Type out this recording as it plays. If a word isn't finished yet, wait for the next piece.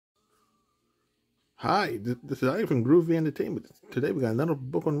Hi, this is Ivan from Groovy Entertainment. Today we got another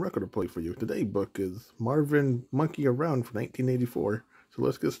book on record to play for you. Today's book is Marvin Monkey Around from 1984. So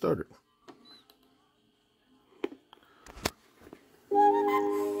let's get started.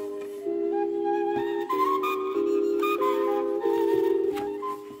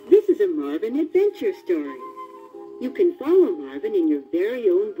 This is a Marvin adventure story. You can follow Marvin in your very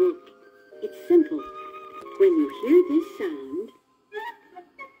own book. It's simple. When you hear this sound,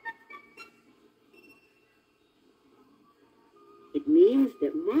 it means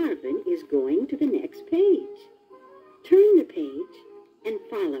that Marvin is going to the next page. Turn the page and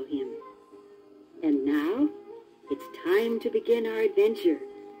follow him. And now, it's time to begin our adventure.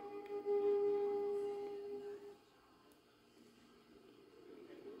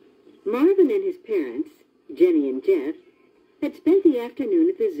 Marvin and his parents, Jenny and Jeff, had spent the afternoon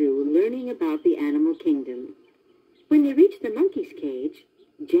at the zoo learning about the animal kingdom. When they reached the monkey's cage,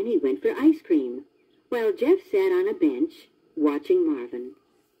 Jenny went for ice cream, while Jeff sat on a bench watching Marvin.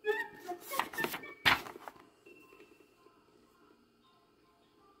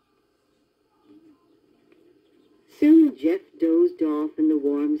 Soon Jeff dozed off in the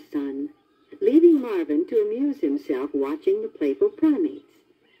warm sun, leaving Marvin to amuse himself watching the playful primates.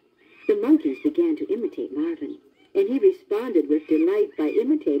 The monkeys began to imitate Marvin, and he responded with delight by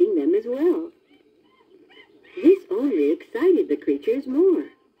imitating them as well. This only excited the creatures more.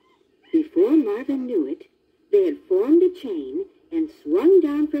 Before Marvin knew it, they had formed a chain and swung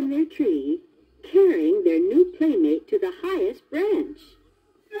down from their tree, carrying their new playmate to the highest branch.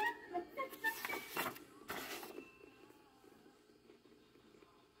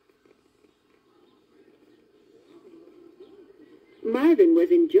 Marvin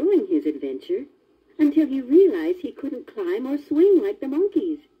was enjoying his adventure until he realized he couldn't climb or swing like the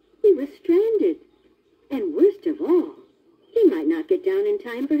monkeys. He was stranded. And worst of all, he might not get down in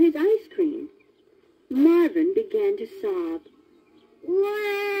time for his ice cream. Marvin began to sob. Wah!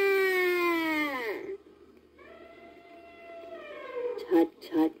 Tut,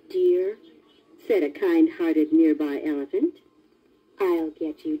 tut, dear, said a kind-hearted nearby elephant. I'll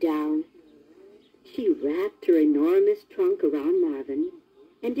get you down. She wrapped her enormous trunk around Marvin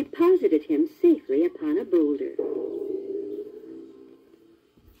and deposited him safely upon a boulder.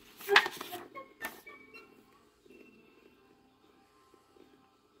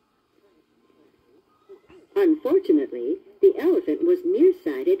 Unfortunately, the elephant was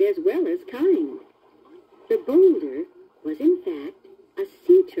nearsighted as well as kind. The boulder was in fact a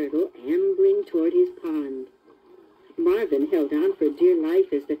sea turtle ambling toward his pond. Marvin held on for dear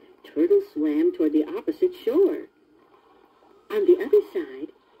life as the turtle swam toward the opposite shore. On the other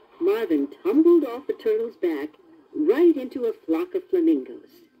side, Marvin tumbled off the turtle's back right into a flock of flamingos.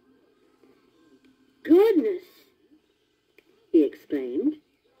 "Goodness!" he exclaimed.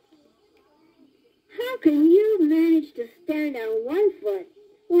 "How can you manage to stand on one foot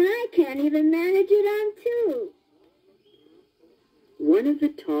when I can't even manage it on two?" One of the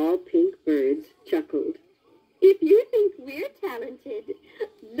tall pink birds chuckled. "If you think we're talented,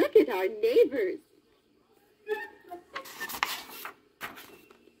 look at our neighbors."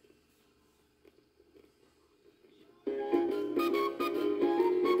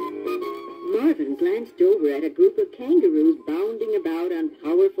 Marvin glanced over at a group of kangaroos bounding about on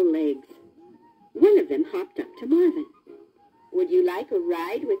powerful legs. One of them hopped up to Marvin. "Would you like a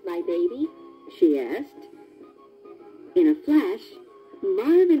ride with my baby?" she asked. In a flash,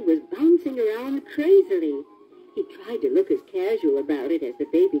 Marvin was bouncing around crazily. He tried to look as casual about it as the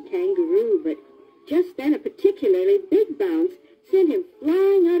baby kangaroo, but just then a particularly big bounce sent him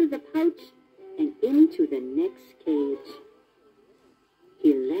flying out of the pouch and into the next cage.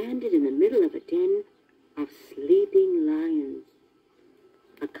 He landed in the middle of a den of sleeping lions.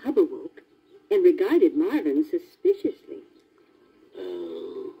 A cub awoke and regarded Marvin suspiciously.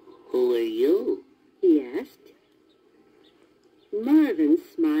 Who are you?" he asked. Marvin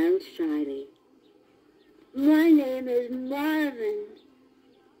smiled shyly. "My name is Marvin,"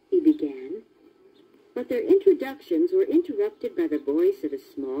 he began, but their introductions were interrupted by the voice of a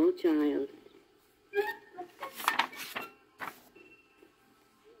small child.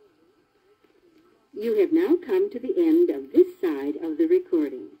 You have now come to the end of this side of the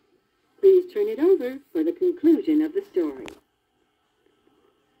recording. Please turn it over for the conclusion of the story.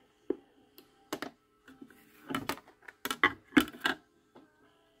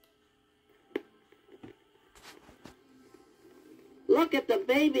 "Look at the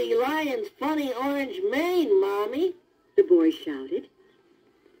baby lion's funny orange mane, Mommy!" The boy shouted.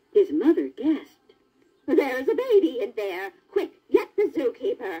 His mother gasped. "There's a baby in there! Quick, get the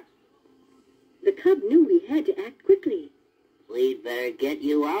zookeeper!" The cub knew he had to act quickly. "We'd better get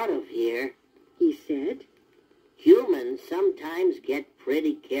you out of here." he said. Humans sometimes get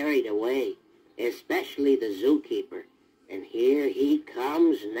pretty carried away, especially the zookeeper. And here he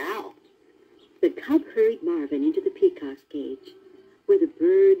comes now. The cub hurried Marvin into the peacock's cage, where the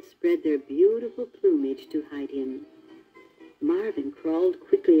birds spread their beautiful plumage to hide him. Marvin crawled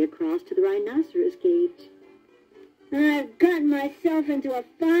quickly across to the rhinoceros cage. "I've gotten myself into a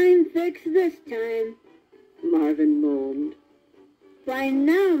fine fix this time," Marvin moaned. "By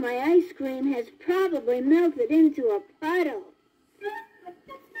now my ice cream has probably melted into a puddle."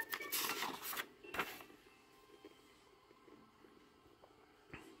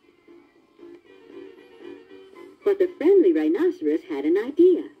 But the friendly rhinoceros had an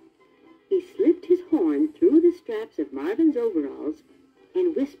idea. He slipped his horn through the straps of Marvin's overalls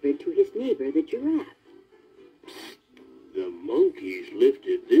and whispered to his neighbor, the giraffe. "Psst, the monkeys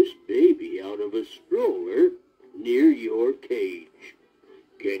lifted this baby out of a stroller near your cage.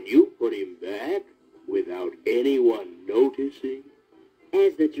 Can you put him back without anyone noticing?"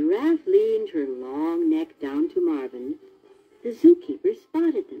 As the giraffe leaned her long neck down to Marvin, the zookeeper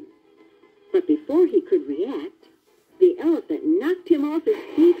spotted them. But before he could react, the elephant knocked him off his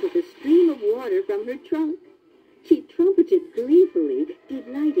feet with a stream of water from her trunk. She trumpeted gleefully,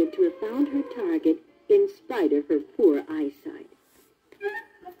 delighted to have found her target in spite of her poor eyesight.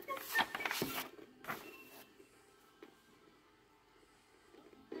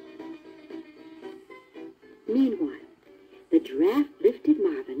 Meanwhile, the giraffe lifted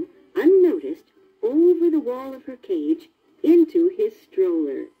Marvin, unnoticed, over the wall of her cage into his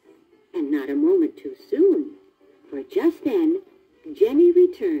stroller. And not a moment too soon, for just then, Jenny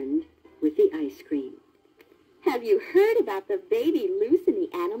returned with the ice cream. "Have you heard about the baby loose in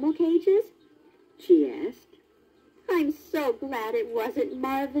the animal cages?" she asked. "I'm so glad it wasn't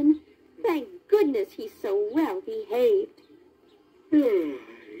Marvin. Thank goodness he's so well behaved."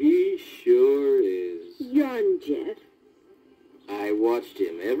 He sure is, yawned Jeff. "I watched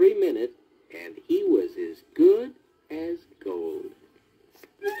him every minute, and he was as good as gold."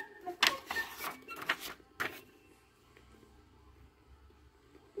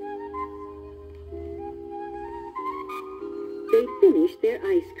 They finished their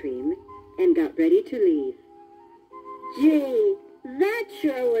ice cream and got ready to leave. "Gee, that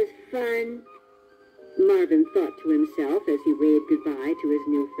sure was fun," Marvin thought to himself as he waved goodbye to his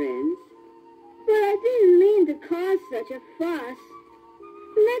new friends. "But I didn't mean to cause such a fuss.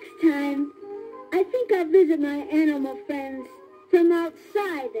 Next time, I think I'll visit my animal friends from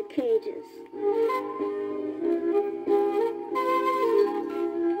outside the cages."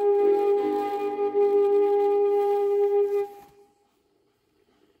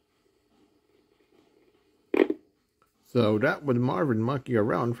 So that was Marvin Monkey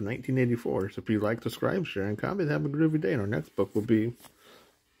Around from 1984. So if you like, subscribe, share, and comment, have a groovy day. And our next book will be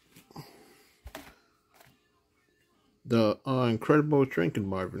The Incredible Shrinking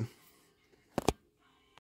Marvin.